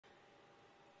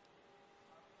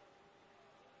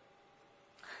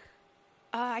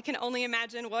I can only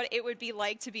imagine what it would be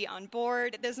like to be on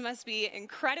board. This must be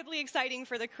incredibly exciting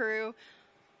for the crew.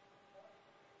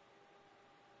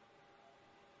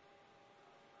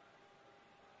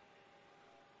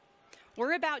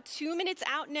 We're about 2 minutes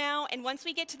out now, and once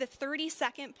we get to the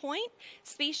 30-second point,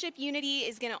 Spaceship Unity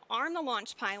is going to arm the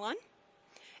launch pylon.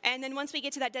 And then once we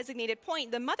get to that designated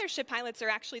point, the mothership pilots are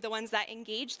actually the ones that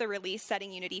engage the release,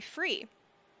 setting Unity free.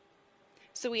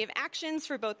 So we have actions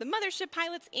for both the mothership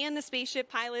pilots and the spaceship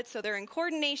pilots, so they're in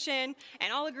coordination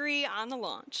and all agree on the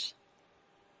launch.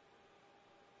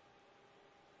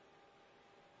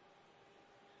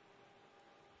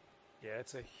 Yeah,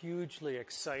 it's a hugely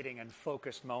exciting and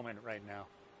focused moment right now.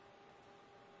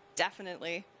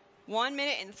 Definitely. 1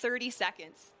 minute and 30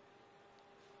 seconds.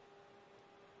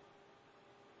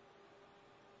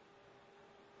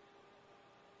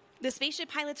 The spaceship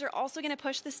pilots are also going to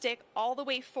push the stick all the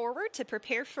way forward to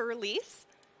prepare for release.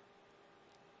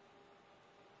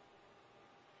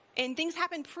 And things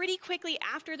happen pretty quickly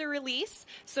after the release.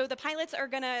 So the pilots are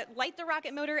going to light the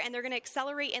rocket motor and they're going to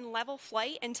accelerate in level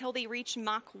flight until they reach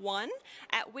Mach 1,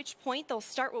 at which point they'll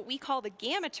start what we call the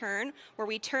gamma turn, where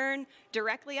we turn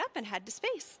directly up and head to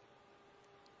space.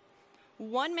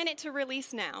 1 minute to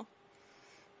release now.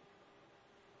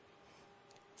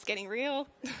 It's getting real.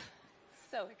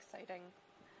 So exciting.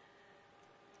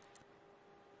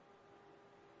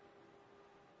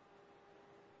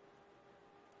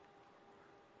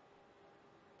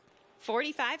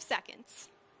 "45 seconds.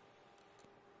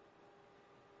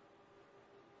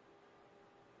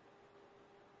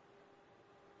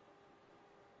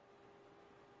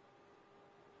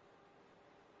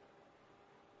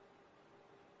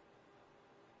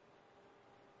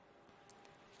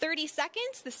 "30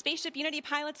 seconds. The Spaceship Unity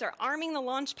pilots are arming the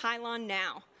launch pylon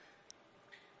now.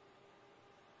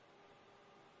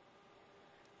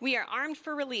 We are armed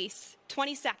for release.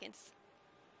 20 seconds.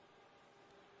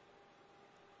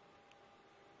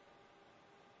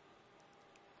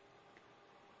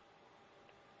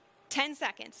 "10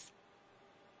 seconds.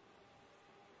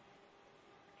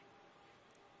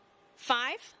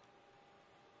 5,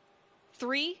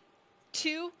 3,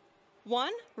 2,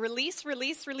 1. Release,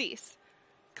 release, release.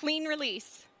 Clean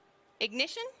release.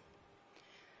 Ignition.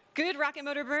 Good rocket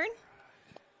motor burn.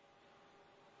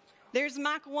 There's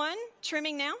Mach 1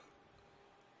 trimming now.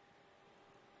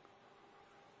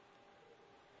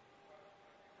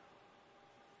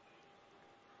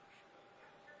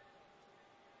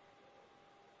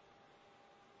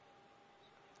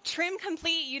 Trim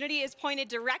complete. Unity is pointed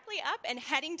directly up and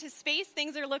heading to space.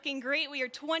 Things are looking great. We are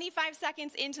 25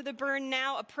 seconds into the burn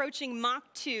now, approaching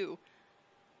Mach 2.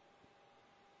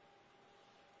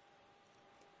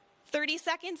 30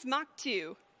 seconds, Mach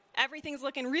 2. Everything's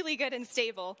looking really good and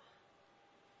stable.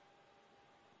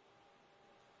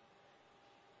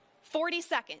 40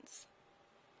 seconds.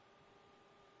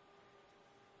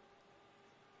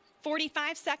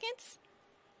 45 seconds.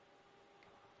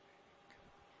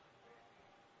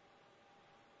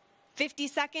 50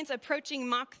 seconds, approaching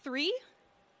Mach 3.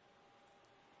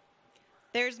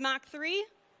 There's Mach 3.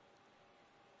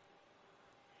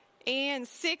 And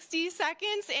 60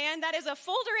 seconds, and that is a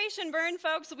full duration burn,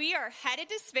 folks. We are headed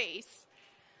to space.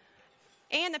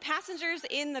 And the passengers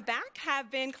in the back have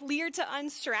been cleared to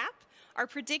unstrap. Our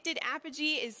predicted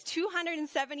apogee is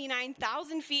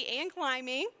 279,000 feet and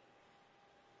climbing.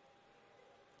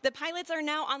 The pilots are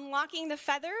now unlocking the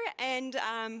feather, and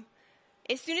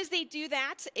as soon as they do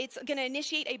that, it's going to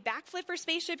initiate a backflip for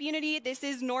Spaceship Unity. This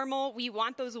is normal. We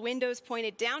want those windows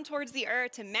pointed down towards the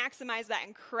Earth to maximize that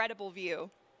incredible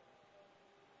view.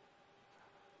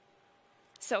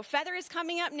 So feather is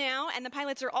coming up now, and the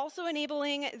pilots are also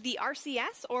enabling the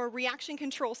RCS, or reaction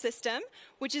control system,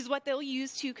 which is what they'll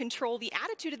use to control the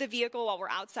attitude of the vehicle while we're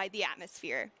outside the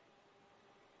atmosphere.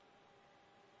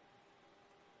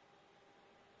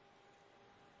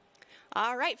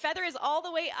 All right, feather is all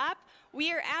the way up.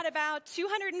 We are at about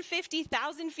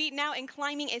 250,000 feet now and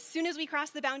climbing. As soon as we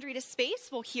cross the boundary to space,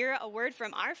 we'll hear a word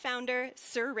from our founder,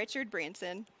 Sir Richard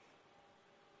Branson.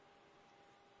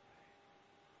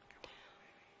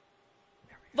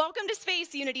 Welcome to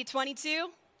Space, Unity 22.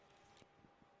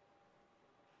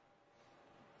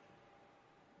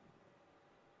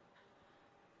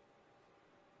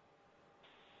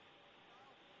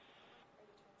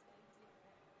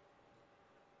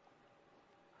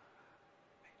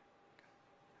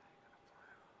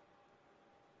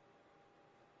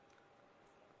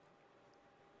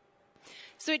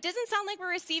 So it doesn't sound like we're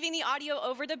receiving the audio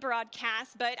over the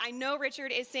broadcast, but I know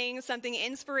Richard is saying something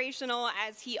inspirational,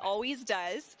 as he always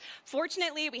does.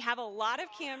 Fortunately, we have a lot of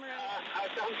cameras.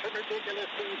 I've done some ridiculous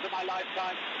things in my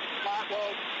lifetime. That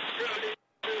was really,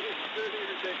 really, really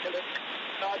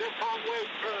just can't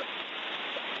wait for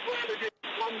whoever it is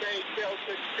one day to be able to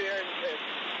experience it.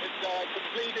 It's a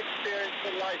complete experience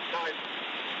of a lifetime.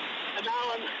 And now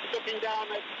I'm looking down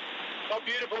at a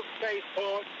beautiful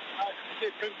spaceport.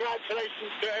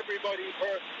 Congratulations to everybody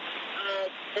for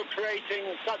creating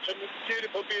such a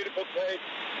beautiful, beautiful place.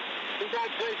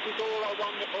 Congratulations to all our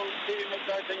wonderful team at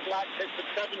galactic for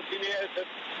 17 years of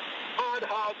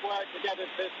hard work to get us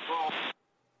this far.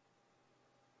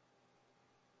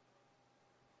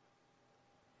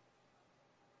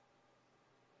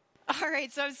 All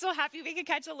right, so I'm so happy we could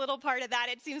catch a little part of that.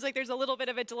 It seems like there's a little bit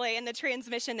of a delay in the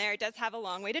transmission there. It does have a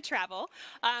long way to travel.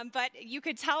 But you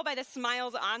could tell by the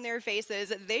smiles on their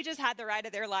faces, they just had the ride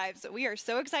of their lives. We are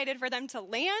so excited for them to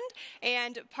land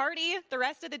and party the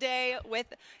rest of the day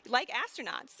with, like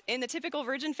astronauts, in the typical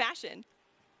Virgin fashion.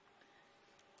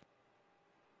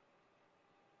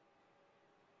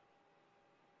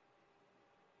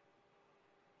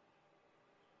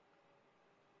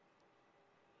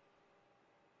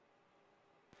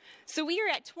 So we are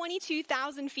at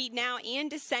 22,000 feet now and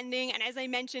descending. And as I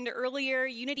mentioned earlier,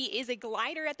 Unity is a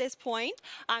glider at this point.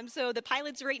 So the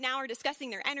pilots right now are discussing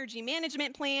their energy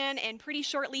management plan. And pretty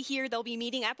shortly here, they'll be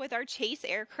meeting up with our chase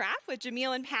aircraft with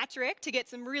Jamil and Patrick to get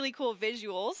some really cool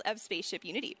visuals of Spaceship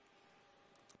Unity.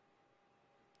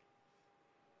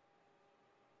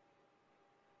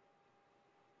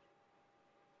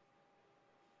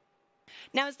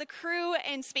 Now, as the crew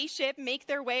and spaceship make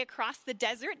their way across the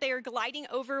desert, they are gliding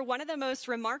over one of the most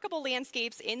remarkable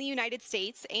landscapes in the United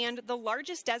States and the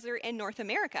largest desert in North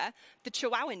America, the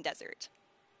Chihuahuan Desert.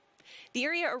 The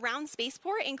area around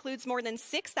Spaceport includes more than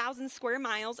 6,000 square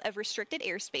miles of restricted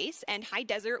airspace and high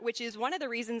desert, which is one of the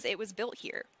reasons it was built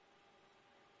here.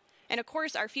 And of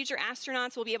course, our future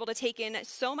astronauts will be able to take in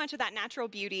so much of that natural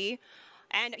beauty.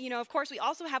 And, of course, we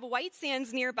also have White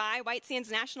Sands nearby. White Sands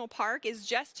National Park is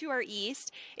just to our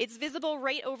east. It's visible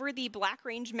right over the Black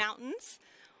Range Mountains.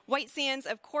 White Sands,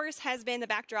 of course, has been the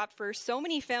backdrop for so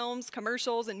many films,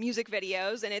 commercials, and music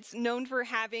videos, and it's known for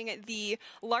having the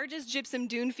largest gypsum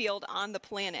dune field on the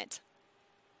planet.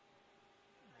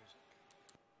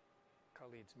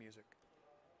 Khalid's music.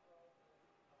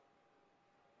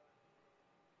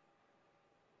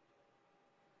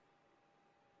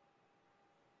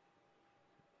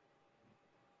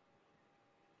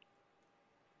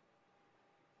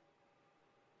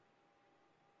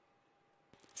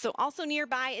 So also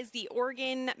nearby is the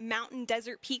Oregon Mountain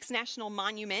Desert Peaks National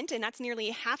Monument, and that's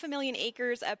nearly 500,000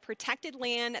 acres of protected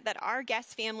land that our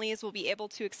guest families will be able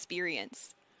to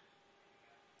experience.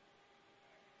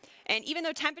 And even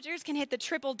though temperatures can hit the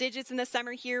triple digits in the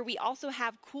summer here, we also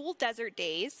have cool desert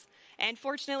days. And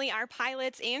fortunately, our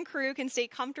pilots and crew can stay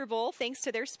comfortable thanks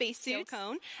to their spacesuits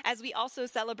as we also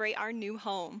celebrate our new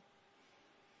home.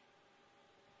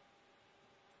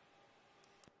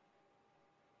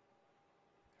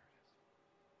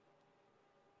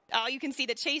 Oh, you can see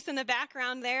the chase in the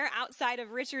background there outside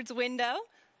of Richard's window.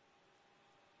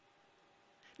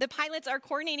 The pilots are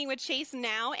coordinating with Chase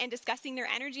now and discussing their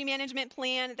energy management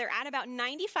plan. They're at about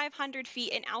 9,500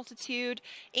 feet in altitude,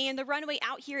 and the runway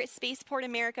out here at Spaceport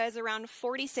America is around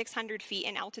 4,600 feet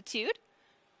in altitude.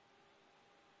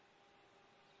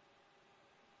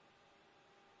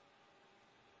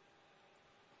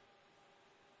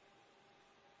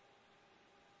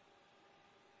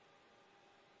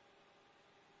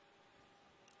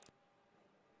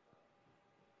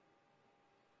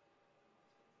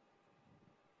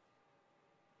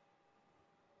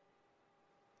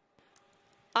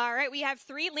 All right, we have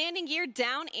 3 landing gear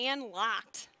down and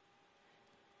locked.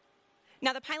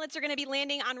 Now the pilots are going to be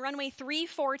landing on runway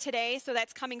 34 today, so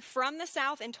that's coming from the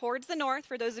south and towards the north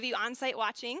for those of you on site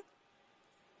watching.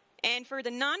 And for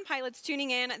the non-pilots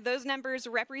tuning in, those numbers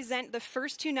represent the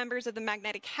first 2 numbers of the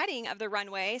magnetic heading of the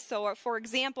runway. So for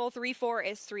example, 34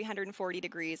 is 340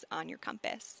 degrees on your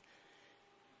compass.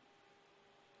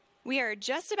 We are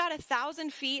just about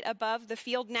 1,000 feet above the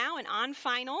field now and on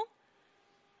final.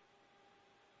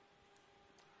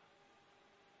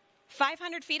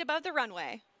 500 feet above the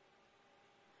runway.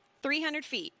 300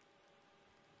 feet.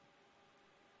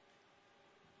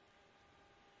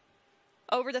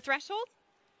 Over the threshold.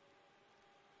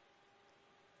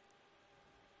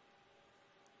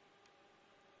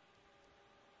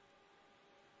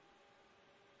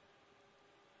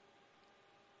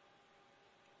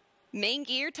 Main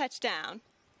gear touchdown.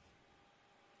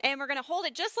 And we're going to hold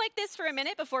it just like this for a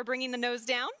minute before bringing the nose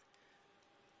down.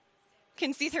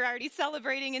 Can see they're already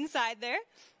celebrating inside there.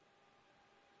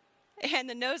 And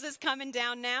the nose is coming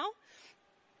down now.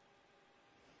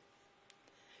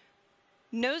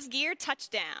 Nose gear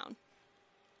touchdown.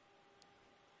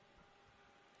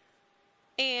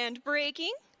 And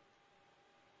braking.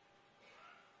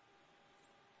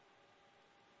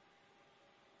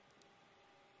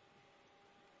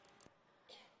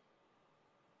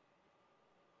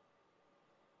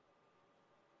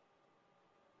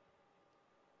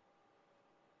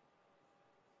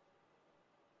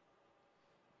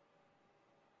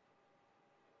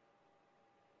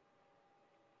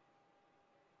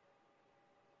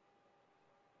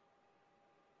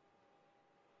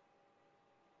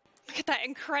 that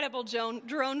incredible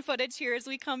drone footage here as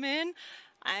we come in.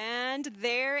 And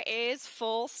there is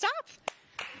full stop.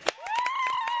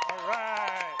 All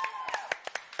right.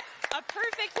 A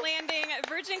perfect landing.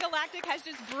 Virgin Galactic has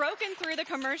just broken through the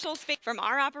commercial space from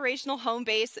our operational home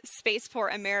base,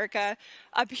 Spaceport America.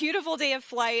 A beautiful day of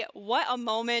flight. What a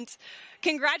moment.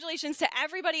 Congratulations to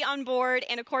everybody on board,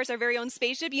 and of course our very own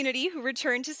Spaceship Unity who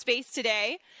returned to space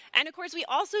today. And of course we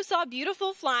also saw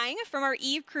beautiful flying from our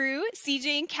Eve crew,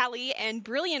 CJ and Kelly, and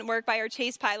brilliant work by our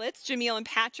chase pilots, Jamil and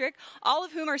Patrick, all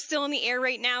of whom are still in the air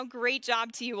right now. Great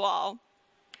job to you all.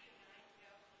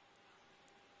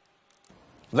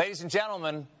 Ladies and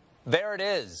gentlemen, there it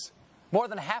is. More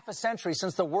than half a century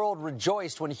since the world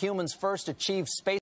rejoiced when humans first achieved space